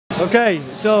Okay,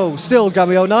 so still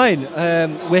Gammy 09.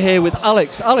 We're here with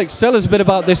Alex. Alex, tell us a bit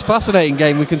about this fascinating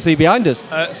game we can see behind us.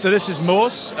 So this is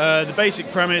Morse. The basic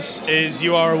premise is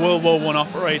you are a World War I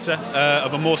operator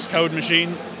of a Morse Code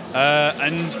machine,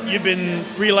 and you've been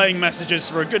relaying messages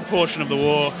for a good portion of the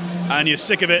war, and you're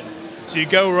sick of it, so you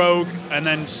go rogue and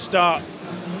then start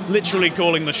literally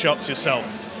calling the shots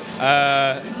yourself.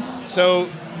 So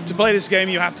to play this game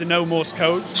you have to know Morse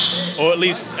Code, or at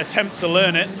least attempt to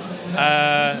learn it.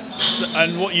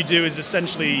 And what you do is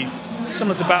essentially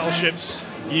similar to battleships.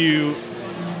 You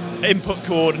input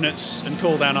coordinates and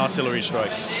call down artillery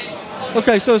strikes.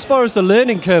 Okay, so as far as the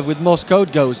learning curve with Morse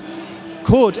Code goes,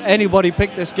 could anybody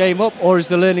pick this game up, or is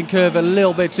the learning curve a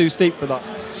little bit too steep for that?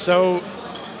 So,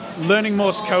 learning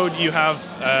Morse Code, you have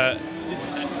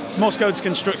Morse Code's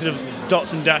constructed of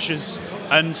dots and dashes,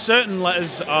 and certain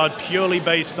letters are purely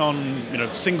based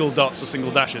on single dots or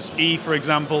single dashes. E, for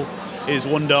example, is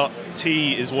one dot,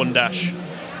 T is one dash.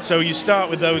 So you start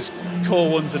with those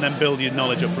core ones and then build your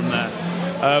knowledge up from there.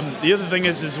 The other thing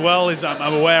is, as well, is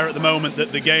I'm aware at the moment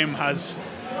that the game has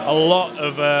a lot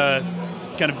of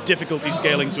kind of difficulty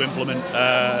scaling to implement,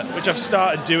 which I've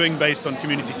started doing based on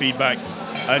community feedback.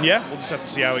 And yeah, we'll just have to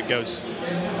see how it goes.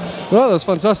 Well, that's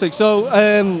fantastic. So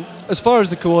as far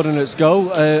as the coordinates go,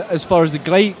 as far as the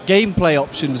gameplay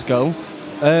options go,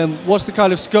 what's the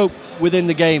kind of scope within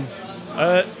the game?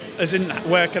 As in,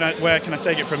 where can I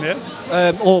take it from here?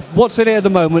 Or what's in it at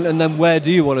the moment, and then where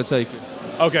do you want to take it?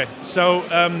 Okay, so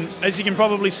as you can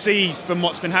probably see from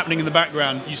what's been happening in the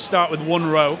background, you start with one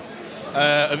row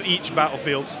of each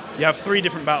battlefield. You have 3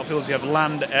 different battlefields. You have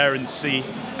land, air, and sea,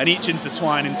 and each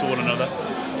intertwine into one another.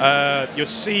 Your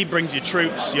sea brings your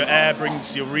troops, your air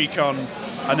brings your recon,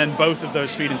 and then both of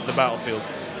those feed into the battlefield.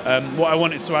 What I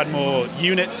want is to add more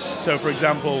units. So, for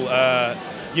example,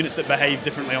 units that behave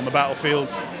differently on the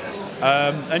battlefields.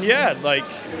 And yeah, like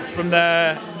from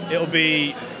there, it'll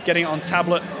be getting it on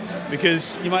tablet,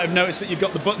 because you might have noticed that you've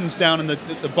got the buttons down in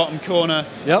the bottom corner.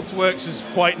 Yep. This works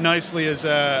quite nicely as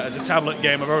a tablet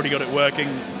game. I've already got it working,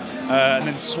 and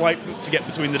then swipe to get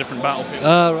between the different battlefields.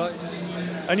 Right.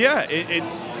 And yeah,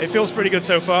 it feels pretty good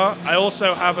so far. I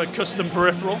also have a custom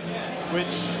peripheral,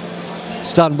 which...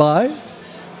 Stand by.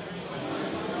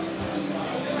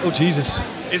 Oh, Jesus.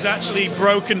 Is actually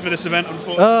broken for this event,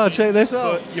 unfortunately. Oh, check this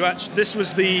out. But this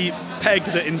was the peg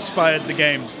that inspired the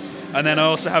game. And then I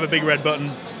also have a big red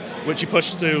button, which you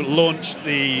push to launch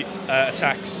the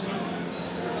attacks.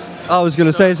 I was going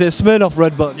to say, is it a Smirnoff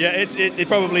red button? Yeah, it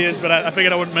probably is, but I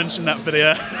figured I wouldn't mention that for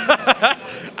the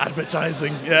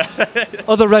advertising. Yeah.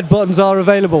 Other red buttons are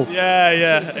available.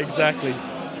 Yeah, exactly.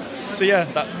 So yeah,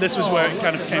 this was where it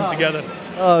kind of came together.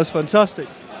 Oh, it's fantastic.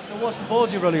 So what's the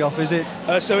board you're running off, is it?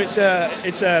 So it's a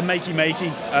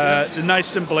makey. It's a nice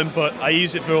simple input. I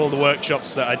use it for all the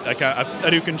workshops that I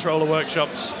do controller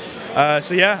workshops.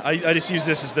 So yeah, I just use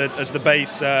this as the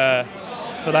base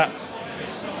for that.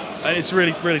 And it's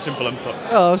really simple input.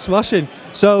 Oh, smashing.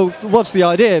 So what's the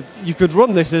idea? You could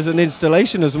run this as an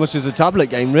installation as much as a tablet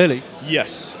game, really.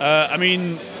 Yes. I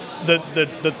mean,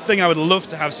 the thing I would love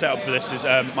to have set up for this is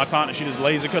my partner, she does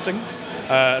laser cutting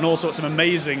and all sorts of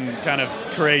amazing kind of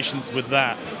creations with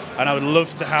that. And I would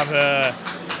love to have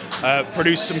her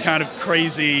produce some kind of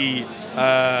crazy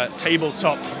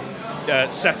tabletop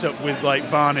setup with like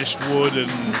varnished wood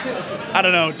and I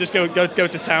don't know, just go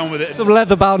to town with it. Some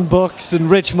leather-bound books and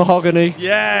rich mahogany.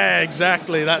 Yeah,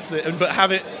 exactly. That's it. But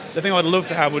have it. The thing I'd love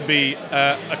to have would be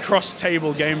a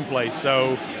cross-table gameplay.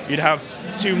 So you'd have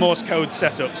 2 Morse Code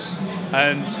setups,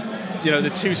 and the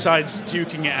 2 sides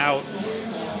duking it out,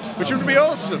 which would be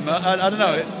awesome. I don't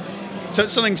know. So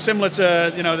it's something similar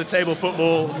to the table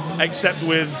football, except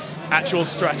with actual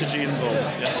strategy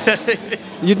involved.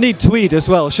 You'd need tweed as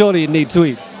well. Surely you'd need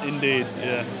tweed. Indeed,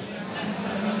 yeah.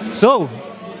 So,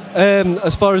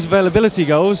 as far as availability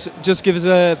goes, just give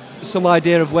us some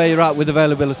idea of where you're at with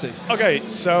availability. Okay,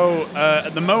 so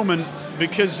at the moment,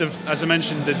 because of, as I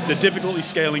mentioned, the difficulty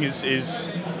scaling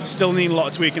is still needing a lot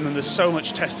of tweaking, and there's so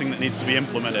much testing that needs to be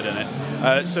implemented in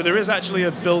it. So there is actually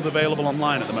a build available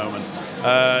online at the moment.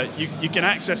 You can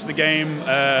access the game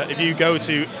if you go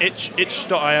to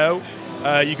itch.io.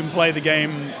 You can play the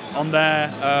game on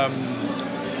there.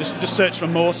 Just search for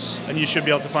Morse, and you should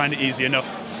be able to find it easy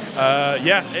enough. It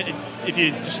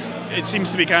seems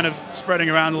to be kind of spreading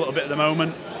around a little bit at the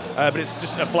moment, but it's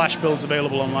just a flash build's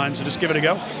available online, so just give it a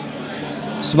go.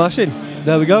 Smashing.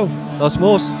 There we go. That's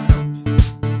Morse.